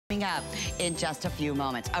up in just a few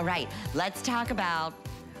moments. All right, let's talk about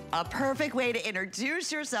a perfect way to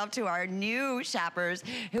introduce yourself to our new shoppers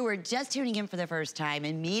who are just tuning in for the first time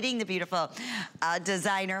and meeting the beautiful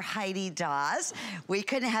designer Heidi Daus. We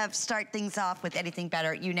couldn't have start things off with anything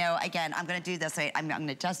better. You know, again, I'm gonna do this. I'm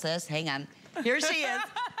gonna adjust this. Hang on. Here she is.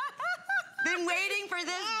 Been waiting for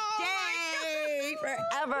this day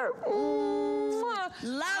forever. Ooh, love this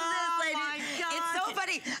lady. It's so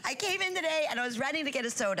funny. I came in today and I was ready to get a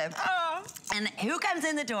soda. And who comes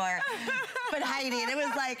in the door but Heidi? And it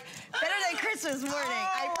was like better than Christmas morning.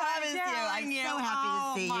 I promise you. I'm so happy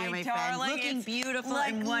to see you, my friend. Looking beautiful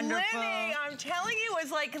and wonderful. Lenny, I'm telling you,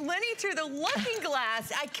 it's like Lenny through the looking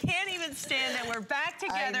glass. I can't even stand it. We're back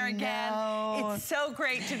together again. It's so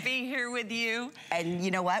great to be here with you. And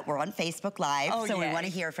you know what? We're on Facebook Live, so we want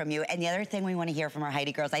to hear from you. And the other thing we want to hear from our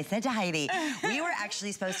Heidi girls, I said to Heidi, we were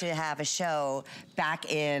actually supposed to have a show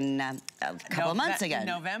back in a couple of months ago.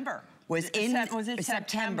 November. Was it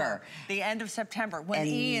September? The end of September, when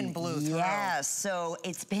Ian blew through. Yes, so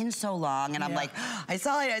it's been so long, and I'm like, I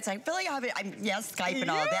saw it, it's like, Philly, I'm Skype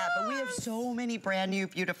and all that, but we have so many brand new,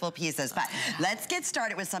 beautiful pieces. But let's get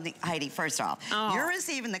started with something. Heidi, first off, you're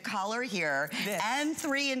receiving the collar here and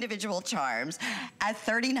 3 individual charms at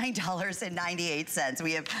 $39.98.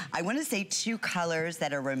 We have, I want to say, 2 colors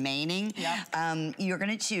that are remaining. You're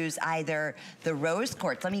going to choose either the rose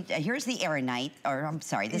quartz. Here's the Aeronite, or I'm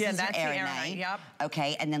sorry, this is the Aeronite.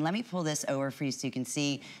 Okay, and then let me pull this over for you so you can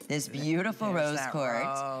see this beautiful rose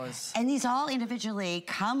quartz. And these all individually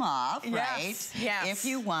come off, right? Yes. If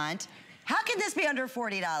you want. How can this be under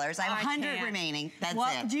 $40? I have 100 remaining. That's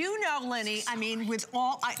it. Do you know, Lenny, I mean, with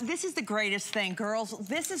all, this is the greatest thing, girls.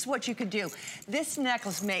 This is what you could do. This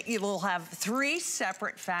necklace, you will have 3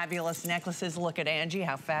 separate fabulous necklaces. Look at Angie,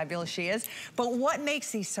 how fabulous she is. But what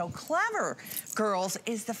makes these so clever, girls,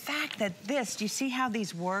 is the fact that this, do you see how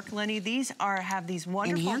these work, Lenny? These have these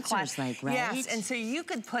wonderful enhancers, like, right? Yes, and so you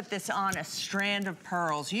could put this on a strand of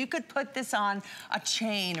pearls. You could put this on a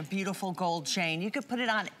chain, a beautiful gold chain. You could put it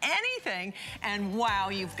on anything. And wow,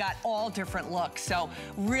 you've got all different looks. So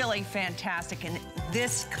really fantastic. And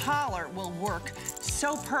this collar will work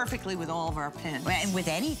so perfectly with all of our pins. And with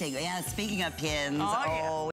anything. Yeah, speaking of pins.